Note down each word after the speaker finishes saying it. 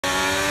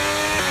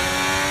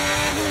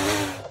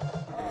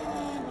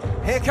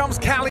Here comes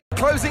Callie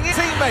closing his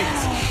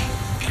teammates.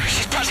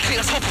 She's practically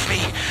on top of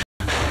me.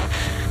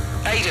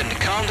 Aiden,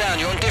 calm down.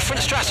 You're on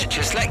different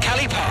strategies. Let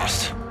Callie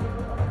pass.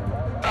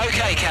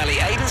 Okay, Callie.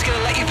 Aiden's going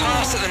to let you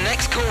pass at the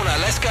next corner.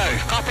 Let's go.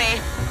 Copy.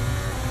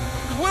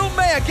 Will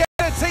Mayer get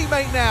her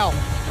teammate now?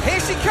 Here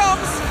she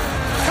comes.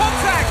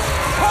 Contact!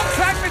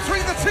 Contact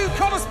between the two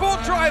Connor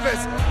Sport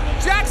drivers.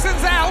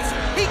 Jackson's out.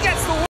 He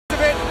gets the worst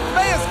of it.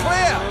 Mayer's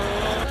clear.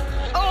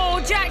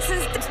 Oh,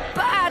 Jackson's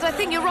bad. I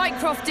think you're right,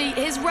 Crofty.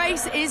 His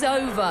race is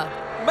over.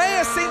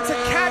 Mayer seemed to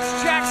catch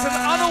Jackson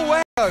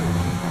unaware, though.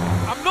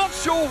 I'm not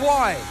sure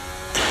why.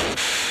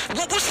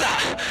 What was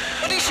that?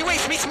 Why didn't she wait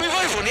for me to move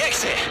over on the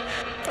exit?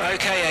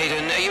 Okay,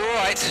 Aiden, are you all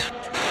right?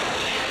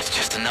 It's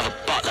just another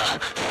butler.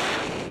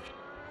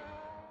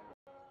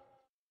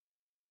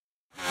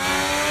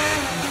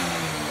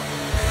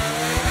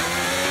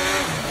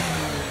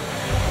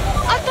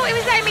 I thought he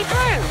was letting me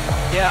through.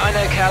 Yeah, I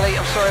know, Callie.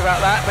 I'm sorry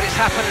about that, but it's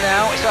happened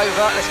now. It's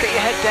over. Let's get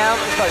your head down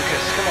and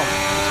focus. Come on,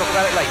 we'll talk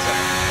about it later.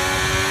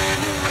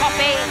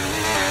 Copy.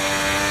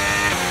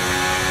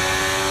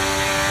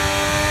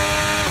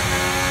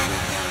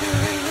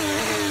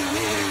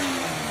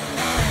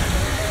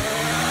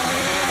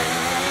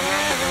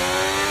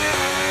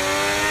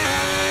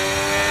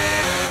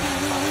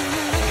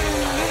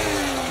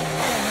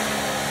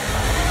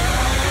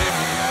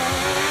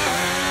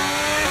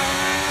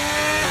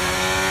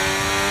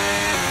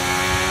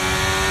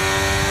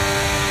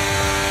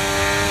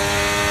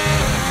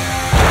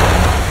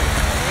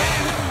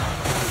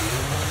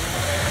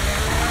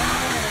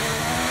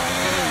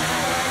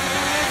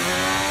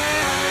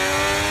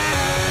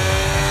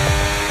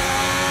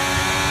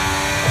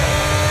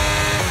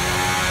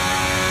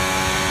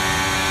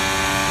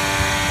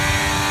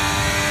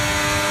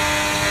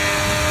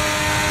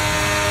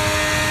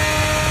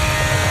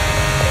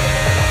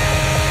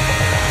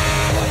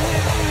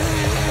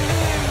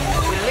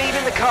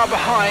 Car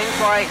behind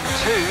by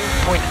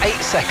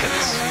 2.8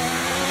 seconds.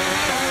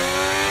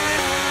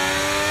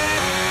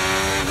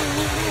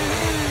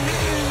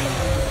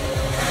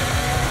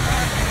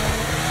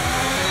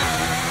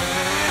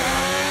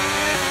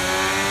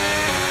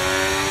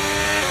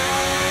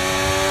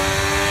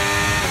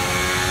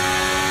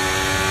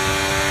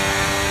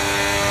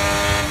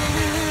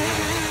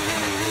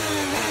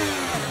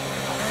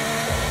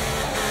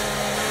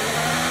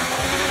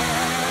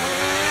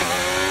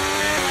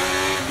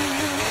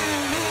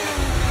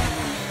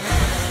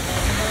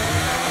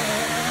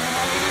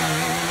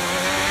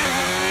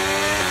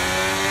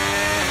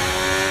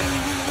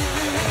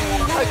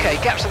 Okay,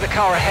 gap to the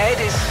car ahead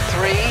is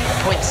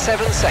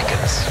 3.7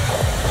 seconds.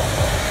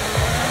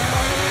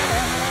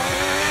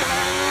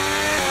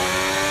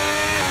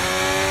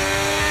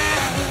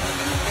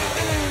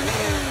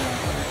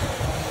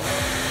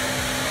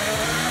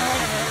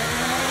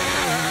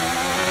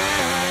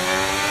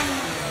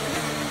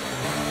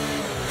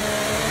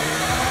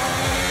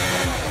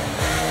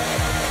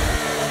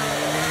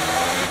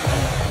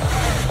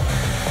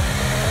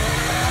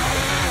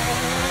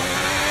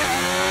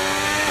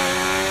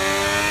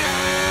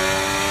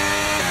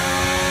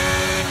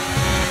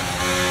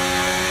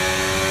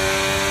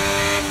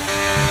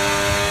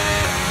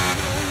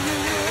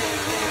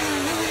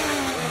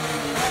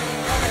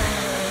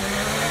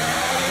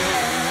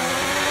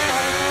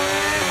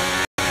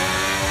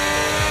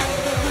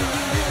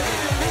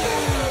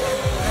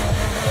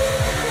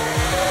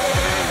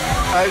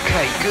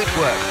 Okay, good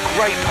work.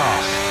 Great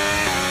pass.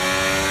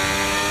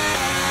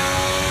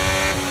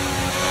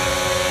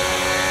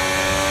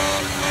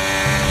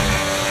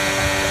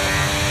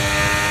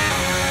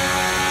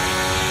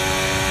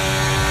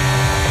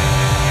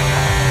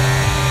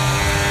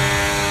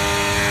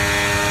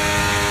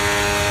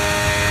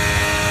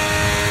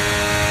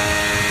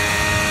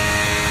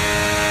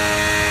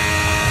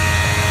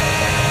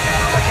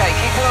 Okay,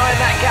 keep an eye on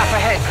that gap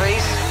ahead,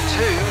 please.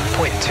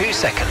 2.2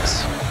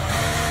 seconds.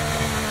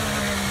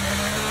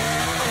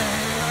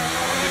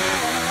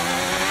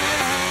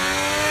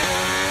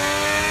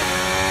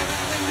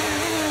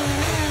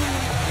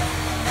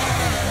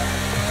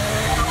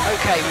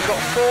 Okay, we've got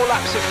 4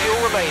 laps of fuel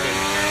remaining.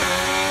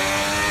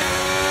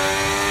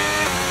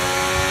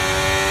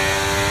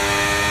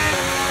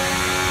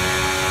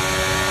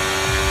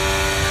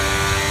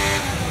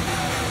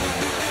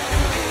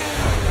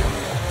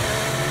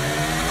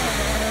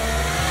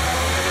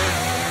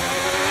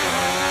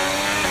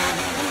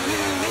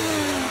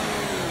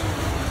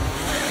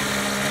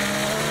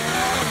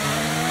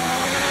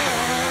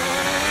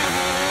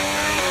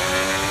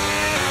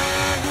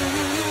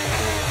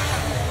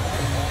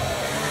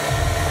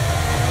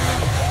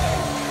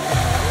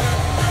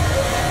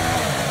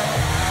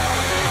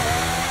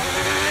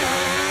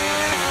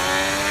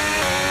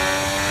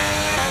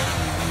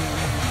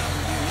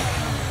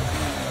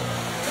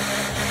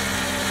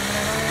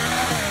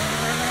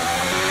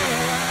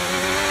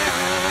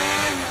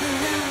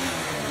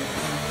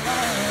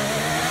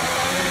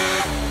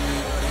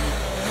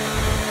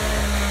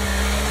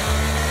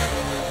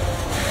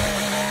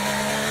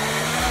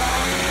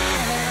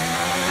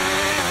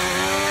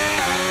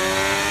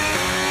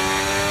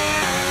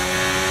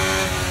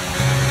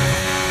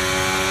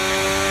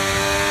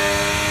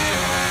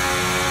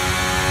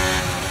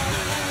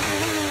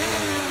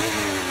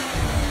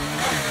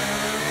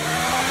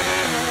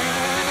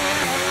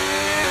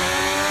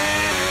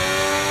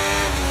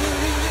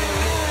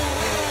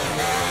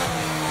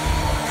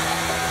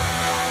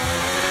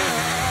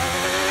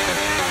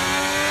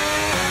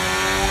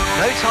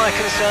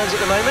 tyre concerns at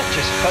the moment,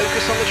 just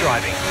focus on the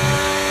driving.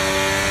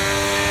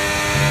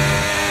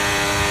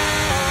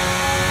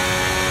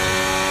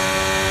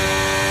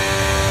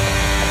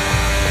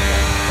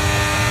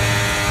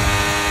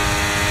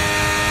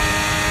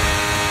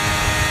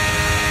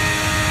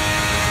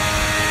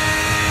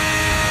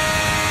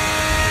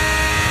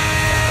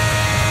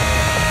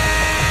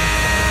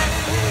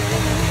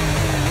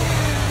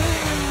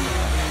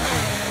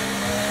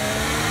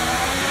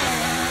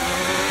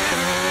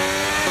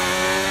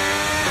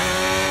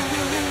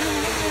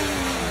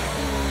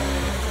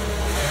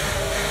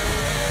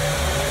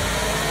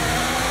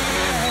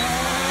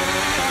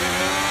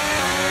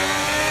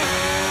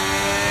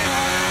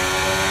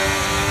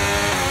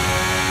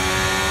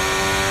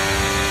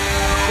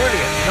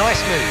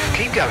 Nice move,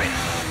 keep going.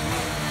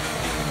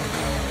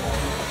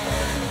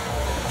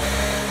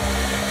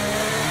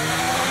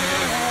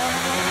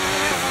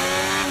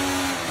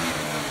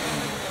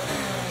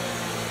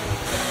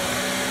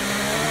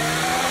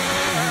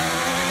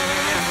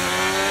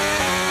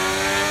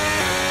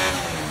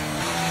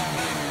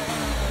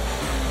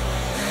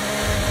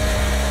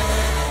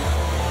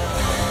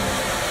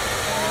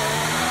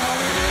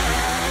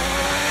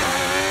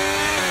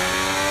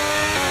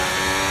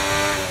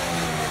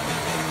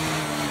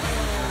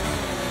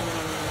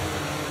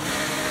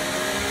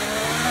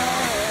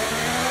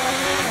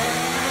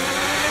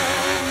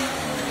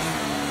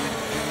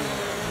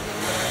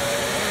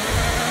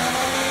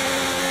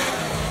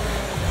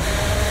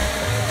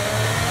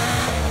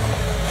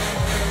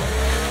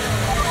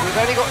 We've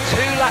only got 2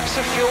 laps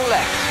of fuel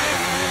left.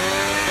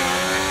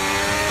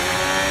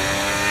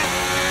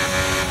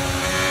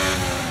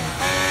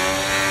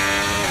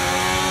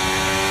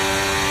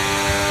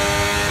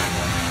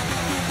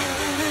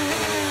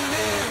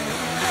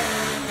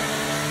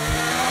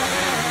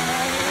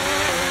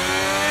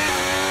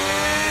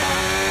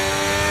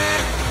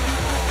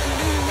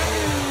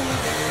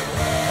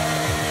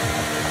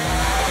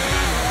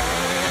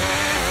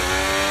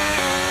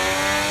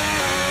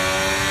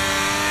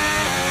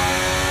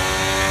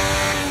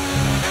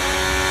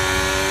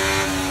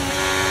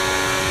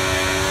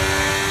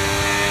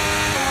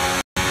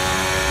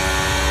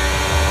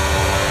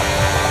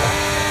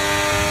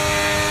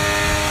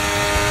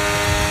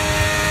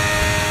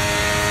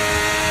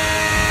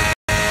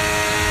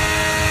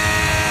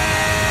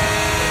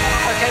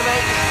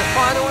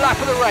 Final lap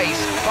of the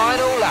race,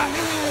 final lap.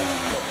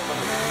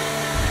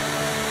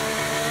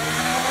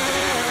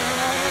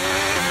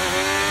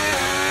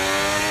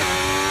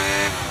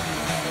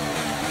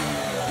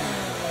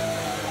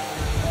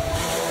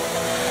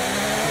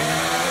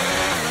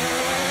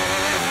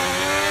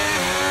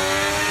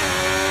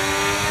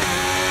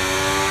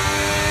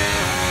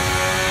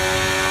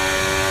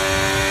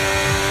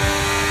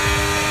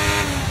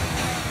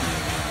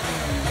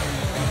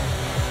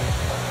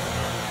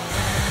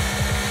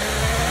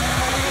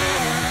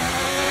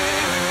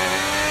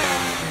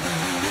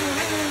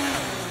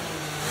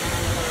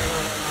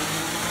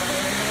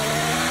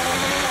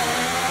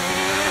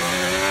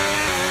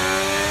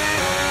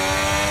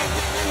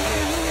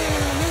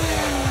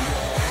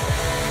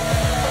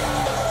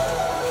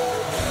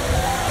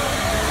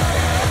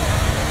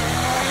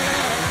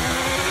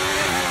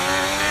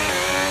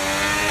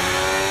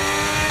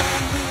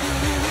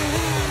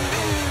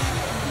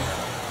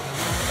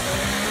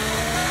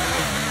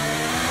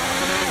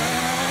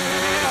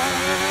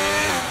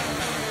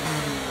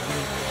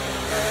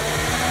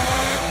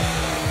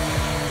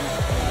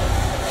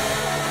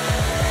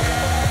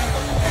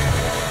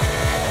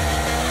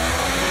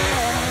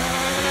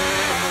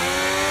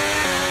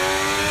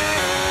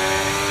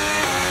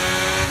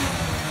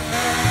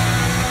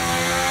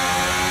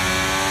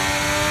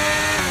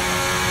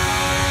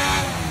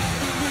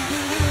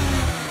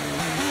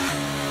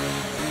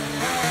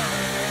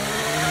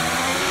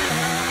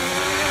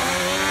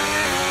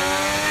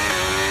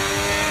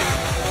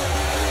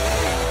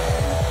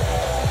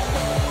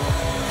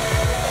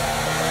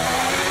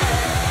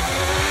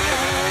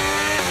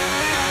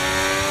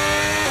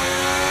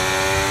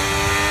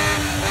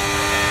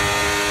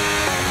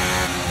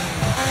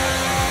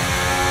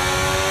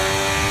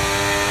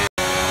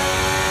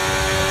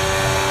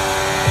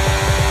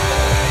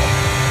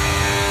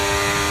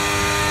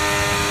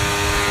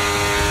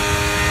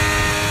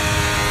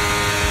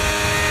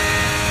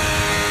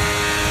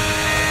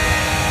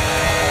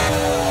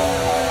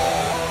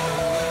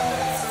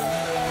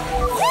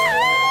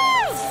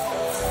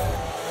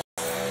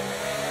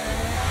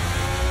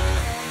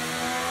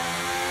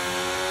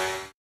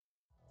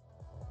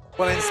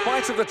 Well, in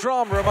spite of the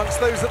drama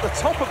amongst those at the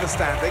top of the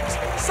standings,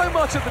 so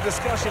much of the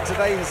discussion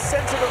today has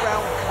centred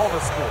around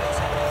Connor Sport.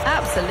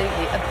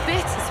 Absolutely, a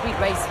bittersweet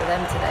race for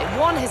them today.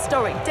 One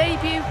historic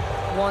debut,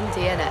 one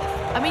DNF.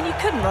 I mean, you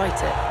couldn't write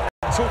it.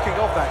 Talking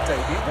of that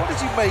debut, what did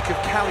you make of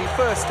Cali's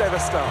first ever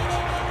start?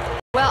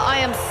 Well, I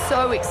am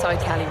so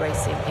excited Cali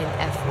racing in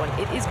F1.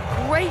 It is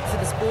great for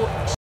the sport,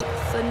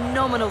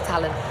 phenomenal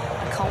talent.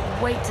 I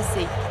can't wait to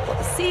see what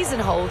the season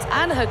holds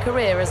and her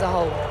career as a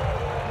whole.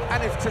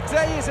 And if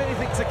today is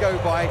anything to go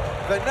by,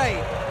 the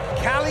name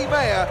Callie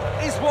Mayer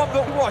is one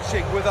that we're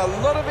watching with a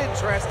lot of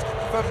interest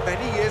for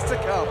many years to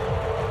come.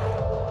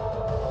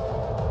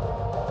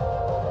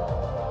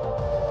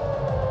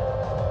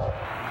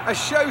 A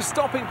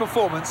show-stopping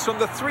performance from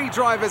the three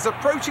drivers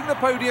approaching the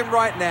podium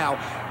right now.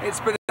 It's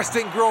been an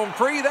interesting Grand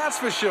Prix, that's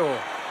for sure.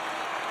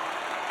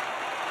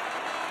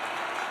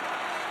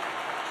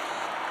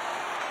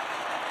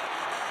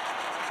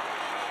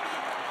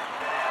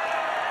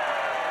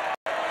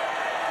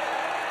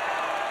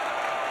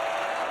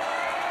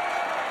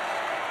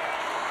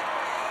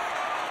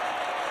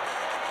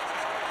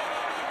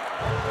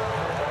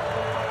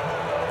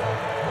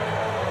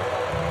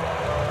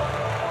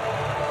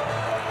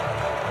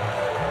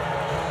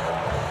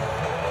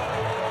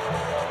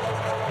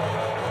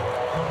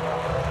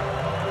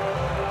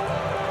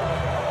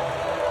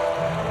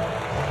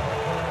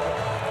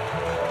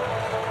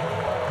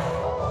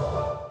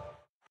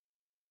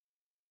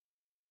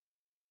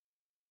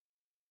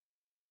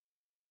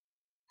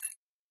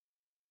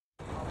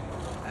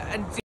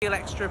 And feel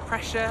extra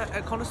pressure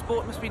at Connor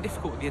Sport? Must be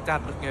difficult with your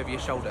dad looking over your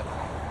shoulder.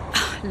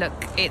 Look,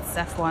 it's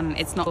F1.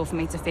 It's not for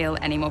me to feel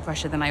any more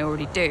pressure than I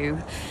already do.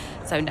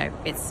 So no,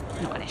 it's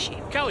not an issue.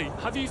 Callie,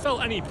 have you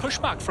felt any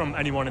pushback from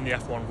anyone in the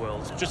F1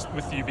 world, just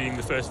with you being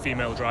the first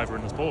female driver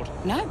in the sport?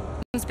 No,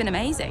 it's been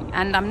amazing.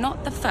 And I'm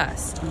not the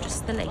first, I'm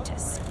just the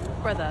latest.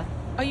 Brother,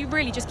 are you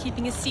really just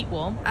keeping his seat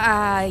warm?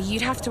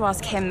 You'd have to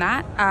ask him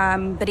that.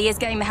 But he is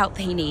getting the help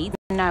that he needs.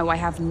 No, I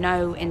have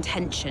no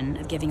intention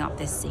of giving up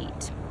this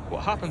seat.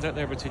 What happened out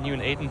there between you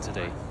and Aiden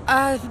today?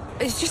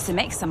 It's just a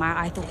mix-up.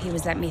 I thought he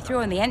was letting me through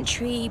on the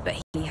entry, but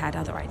he had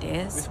other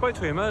ideas. We spoke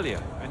to him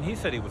earlier, and he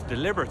said it was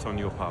deliberate on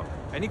your part.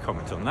 Any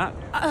comment on that?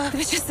 It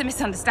was just a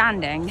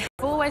misunderstanding. You've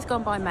always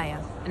gone by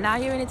Mayor, and now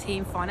you're in a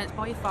team financed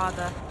by your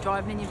father,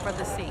 driving in your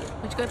brother's seat.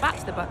 Would you go back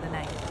to the Butler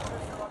name?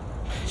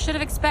 Should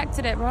have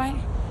expected it, right?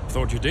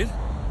 Thought you did?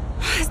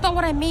 It's not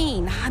what I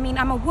mean.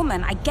 I'm a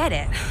woman. I get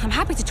it. I'm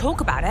happy to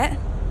talk about it.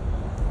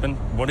 And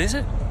what is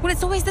it? Well,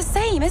 it's always the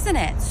same, isn't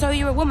it? So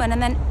you're a woman,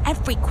 and then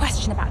every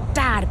question about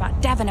Dad,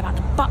 about Devon, about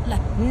the Butler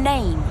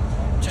name.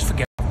 Just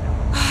forget.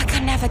 I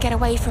can never get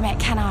away from it,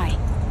 can I?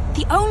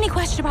 The only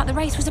question about the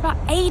race was about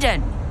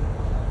Aiden.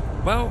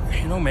 Well,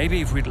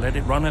 maybe if we'd let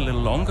it run a little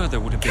longer, there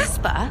would have been...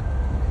 Casper?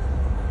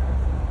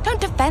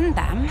 Don't defend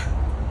them.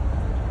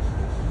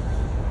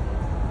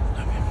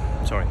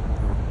 Sorry.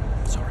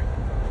 Sorry.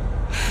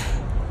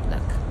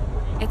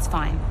 Look, it's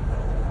fine.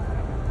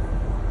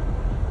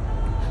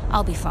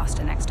 I'll be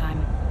faster next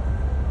time.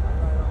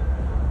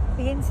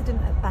 The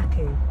incident at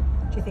Baku,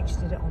 do you think she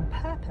did it on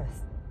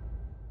purpose?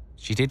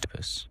 She did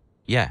purpose.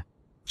 Yeah.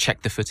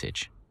 Check the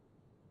footage.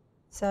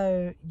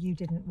 So you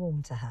didn't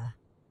warm to her?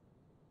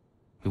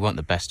 We weren't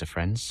the best of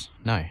friends,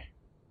 no.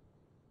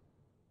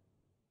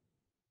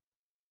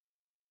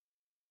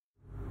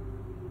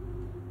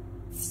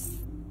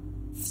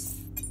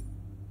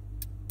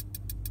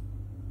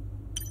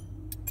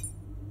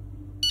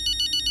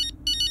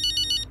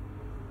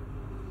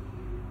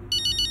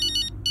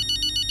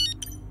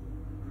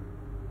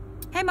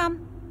 Hey,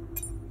 Mum.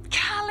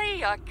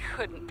 Callie, I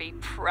couldn't be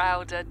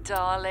prouder,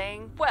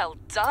 darling. Well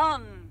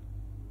done.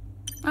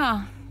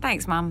 Oh,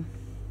 thanks, Mum.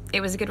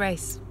 It was a good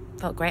race.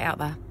 Felt great out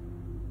there.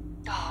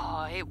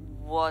 Oh, it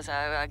was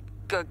a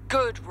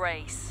good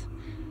race.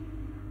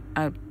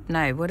 Oh,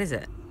 no, what is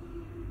it?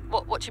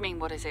 What do you mean,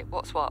 what is it?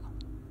 What's what?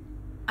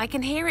 I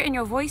can hear it in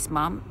your voice,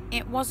 Mum.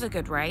 It was a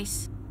good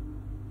race.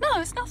 No,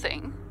 it's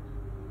nothing.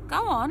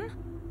 Go on.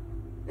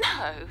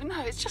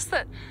 No, it's just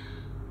that...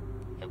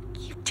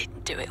 You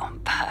didn't do it on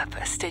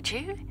purpose, did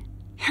you?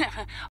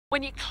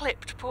 When you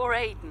clipped poor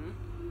Aiden.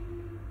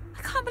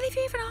 I can't believe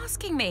you're even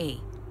asking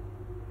me.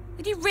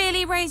 Did you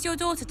really raise your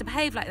daughter to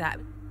behave like that?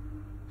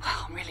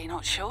 Well, I'm really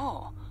not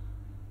sure.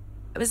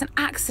 It was an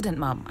accident,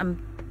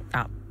 Mum.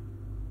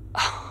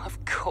 Oh,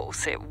 of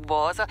course it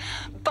was.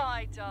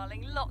 Bye,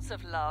 darling. Lots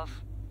of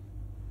love.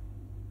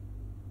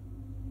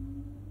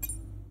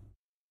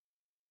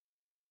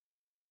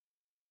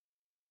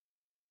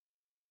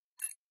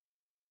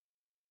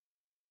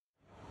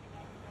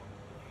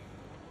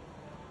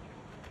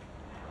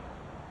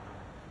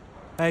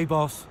 Hey,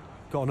 boss.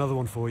 Got another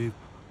one for you.